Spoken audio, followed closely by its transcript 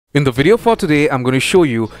In the video for today, I'm going to show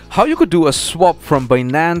you how you could do a swap from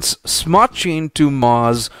Binance Smart Chain to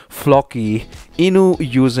Mars Floki Inu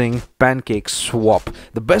using PancakeSwap.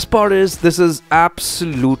 The best part is this is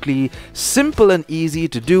absolutely simple and easy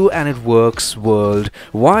to do, and it works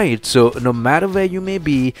worldwide. So no matter where you may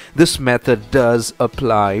be, this method does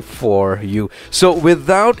apply for you. So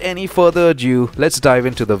without any further ado, let's dive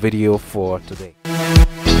into the video for today.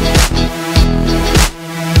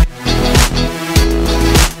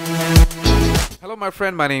 Hello my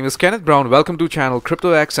friend, my name is Kenneth Brown. Welcome to channel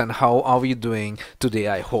CryptoX, and how are we doing today?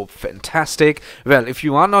 I hope fantastic. Well, if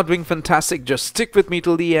you are not doing fantastic, just stick with me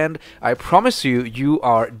till the end. I promise you, you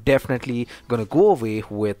are definitely gonna go away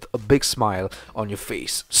with a big smile on your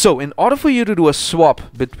face. So in order for you to do a swap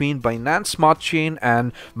between Binance Smart Chain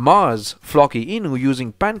and Mars Floki Inu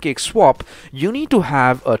using PancakeSwap, you need to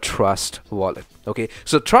have a trust wallet. Okay,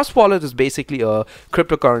 so Trust Wallet is basically a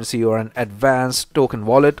cryptocurrency or an advanced token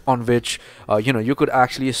wallet on which you could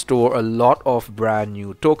actually store a lot of brand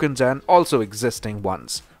new tokens and also existing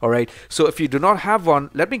ones. Alright, so if you do not have one,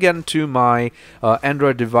 let me get into my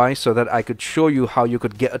Android device so that I could show you how you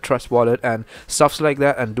could get a Trust Wallet and stuffs like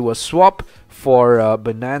that and do a swap for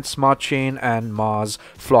Binance Smart Chain and Mars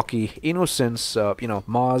Floki Inu, since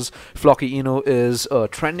Mars Floki Inu is a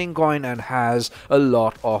trending coin and has a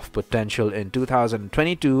lot of potential in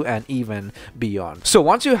 2022 and even beyond. So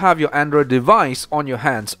once you have your Android device on your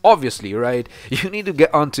hands, obviously, right, you need to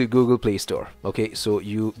get onto Google Play Store. Okay, so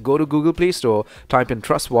you go to Google Play Store, type in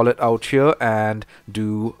Trust Wallet out here and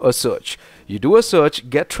do a search. You do a search,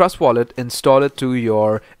 get Trust Wallet, install it to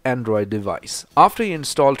your Android device. After you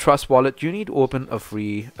install Trust Wallet, you need to open a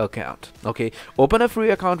free account. Okay, open a free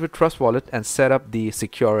account with Trust Wallet and set up the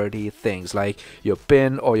security things like your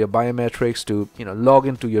PIN or your biometrics to log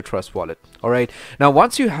into your Trust Wallet. All right, now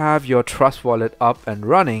once you have your Trust Wallet up and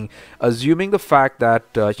running, assuming the fact that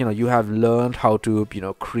you have learned how to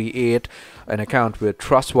create an account with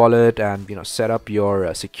Trust Wallet and set up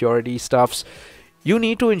your security stuffs, you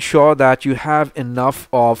need to ensure that you have enough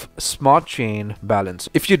of Smart Chain balance.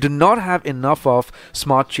 If you do not have enough of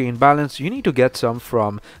Smart Chain balance, you need to get some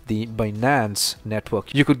from the Binance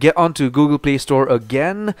network. You could get onto Google Play Store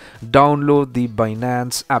again, download the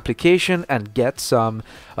Binance application and get some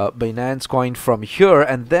Binance coin from here,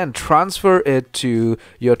 and then transfer it to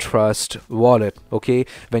your Trust Wallet. Okay,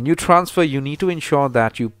 when you transfer, you need to ensure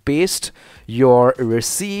that you paste your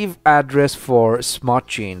receive address for Smart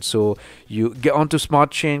Chain. So you get onto Smart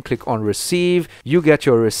Chain, click on receive, you get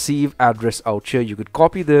your receive address out here. You could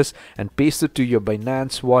copy this and paste it to your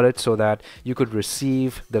Binance wallet so that you could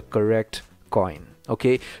receive the correct coin.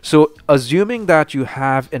 Okay, so assuming that you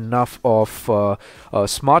have enough of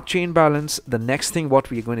Smart Chain balance, the next thing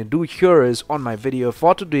what we're going to do here is, on my video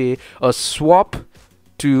for today, a swap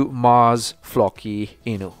to Mars Floki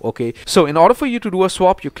Inu. Okay, so in order for you to do a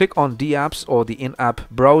swap, you click on the apps or the in-app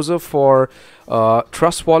browser for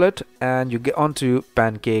Trust Wallet and you get onto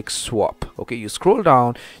PancakeSwap. Okay, you scroll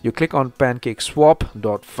down, you click on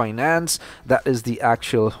PancakeSwap.finance. that is the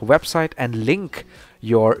actual website, and link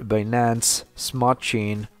your Binance Smart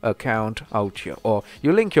Chain account out here, or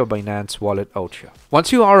you link your Binance wallet out here.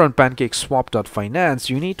 Once you are on PancakeSwap.finance,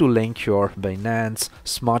 you need to link your Binance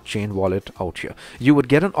Smart Chain wallet out here. You would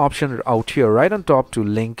get an option out here right on top to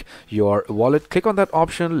link your wallet. Click on that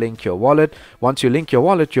option, link your wallet. Once you link your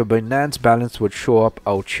wallet, your Binance balance would show up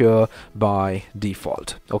out here by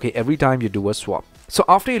default. Okay, every time you do a swap. So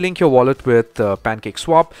after you link your wallet with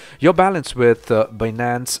PancakeSwap, your balance with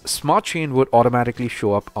Binance Smart Chain would automatically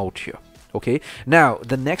show up out here. Okay, now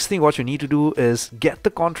the next thing what you need to do is get the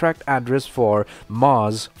contract address for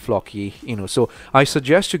Mars Floki Inu. So I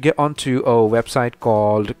suggest you get onto a website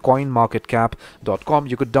called coinmarketcap.com.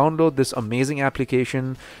 You could download this amazing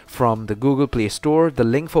application from the Google Play Store, the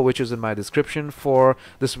link for which is in my description for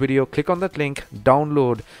this video. Click on that link,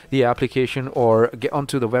 download the application, or get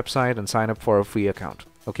onto the website and sign up for a free account.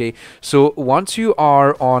 Okay, so once you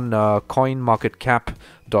are on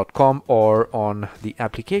coinmarketcap.com or on the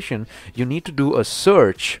application, you need to do a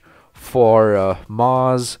search for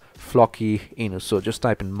Mars Floki Inu. So just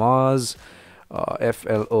type in Mars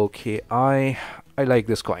FLOKI. I like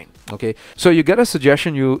this coin. Okay, so you get a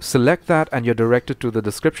suggestion, you select that and you're directed to the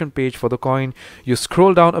description page for the coin. You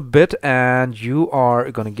scroll down a bit and you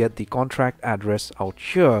are going to get the contract address out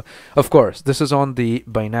here. Of course, this is on the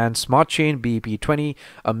Binance Smart Chain BEP20.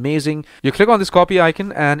 Amazing. You click on this copy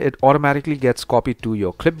icon and it automatically gets copied to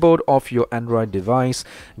your clipboard of your Android device.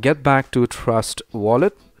 Get back to Trust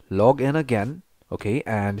Wallet, log in again. okay,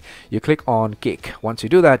 and you click on cake. Once you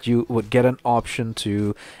do that, you would get an option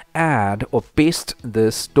to add or paste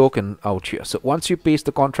this token out here. So once you paste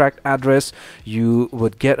the contract address, you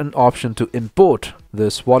would get an option to import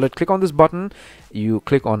this wallet. Click on this button, you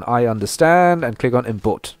click on I understand and click on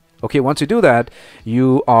import. Okay, once you do that,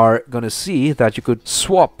 you are going to see that you could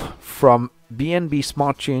swap from BNB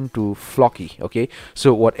Smart Chain to Floki. Okay,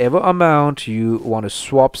 so whatever amount you want to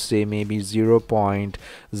swap, say maybe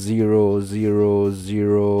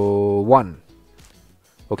 0.0001,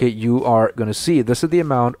 okay, you are going to see this is the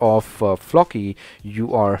amount of Floki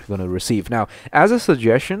you are going to receive. Now, as a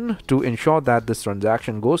suggestion, to ensure that this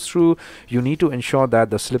transaction goes through, you need to ensure that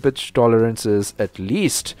the slippage tolerance is at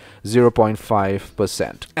least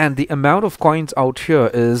 0.5%. And the amount of coins out here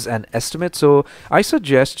is an estimate, so I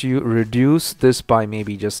suggest you reduce this by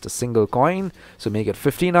maybe just a single coin, so make it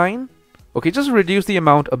 59. Okay, just reduce the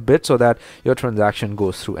amount a bit so that your transaction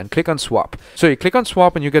goes through, and click on swap. So you click on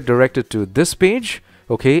swap and you get directed to this page.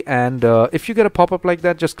 Okay, and if you get a pop-up like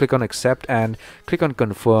that, just click on accept and click on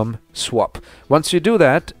confirm swap. Once you do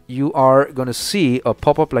that, you are going to see a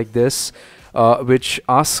pop-up like this, which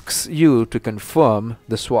asks you to confirm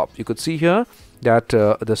the swap. You could see here that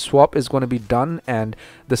the swap is going to be done, and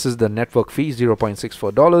this is the network fee,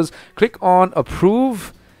 $0.64. Click on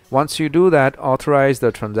approve. Once you do that, authorize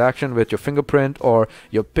the transaction with your fingerprint or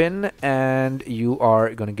your PIN, and you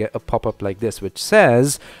are going to get a pop-up like this, which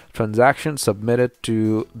says transaction submitted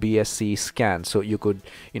to BSC scan. So you could,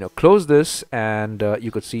 close this, and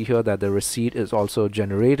you could see here that the receipt is also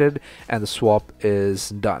generated and the swap is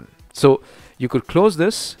done. So you could close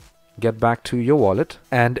this, get back to your wallet,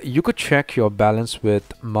 and you could check your balance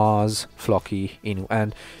with Mars Floki Inu,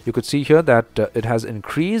 and you could see here that it has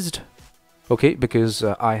increased. Okay, because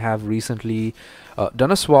I have recently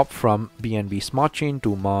done a swap from BNB Smart Chain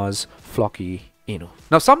to Mars Floki Inu.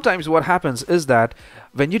 Now, sometimes what happens is that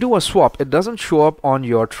when you do a swap, it doesn't show up on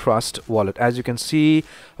your trust wallet. As you can see,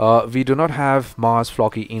 we do not have Mars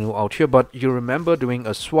Floki Inu out here, but you remember doing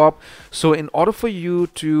a swap. So in order for you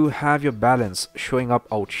to have your balance showing up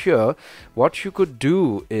out here, what you could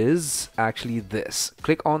do is actually this.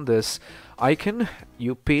 Click on this icon,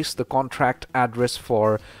 you paste the contract address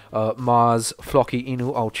for Mars Floki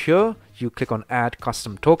Inu out here, you click on add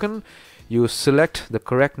custom token, you select the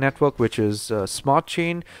correct network, which is Smart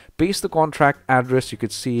Chain, paste the contract address. You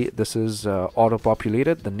could see this is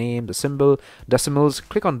auto-populated, the name, the symbol, decimals.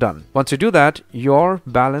 Click on done. Once you do that, your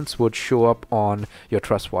balance would show up on your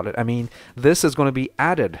trust wallet. I mean, this is going to be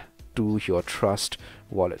added to your trust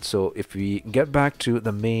wallet. So if we get back to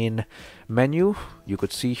the main menu, you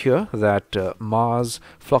could see here that Mars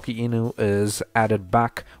Floki Inu is added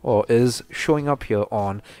back, or is showing up here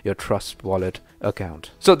on your trust wallet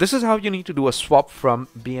account. So this is how you need to do a swap from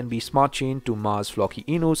BNB Smart Chain to Mars Floki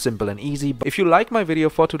Inu. Simple and easy. If you like my video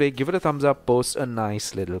for today, give it a thumbs up, post a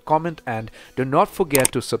nice little comment, and do not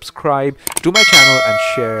forget to subscribe to my channel and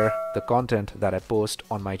share the content that I post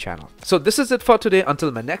on my channel. So this is it for today.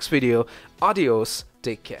 Until my next video, adios,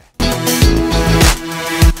 take care.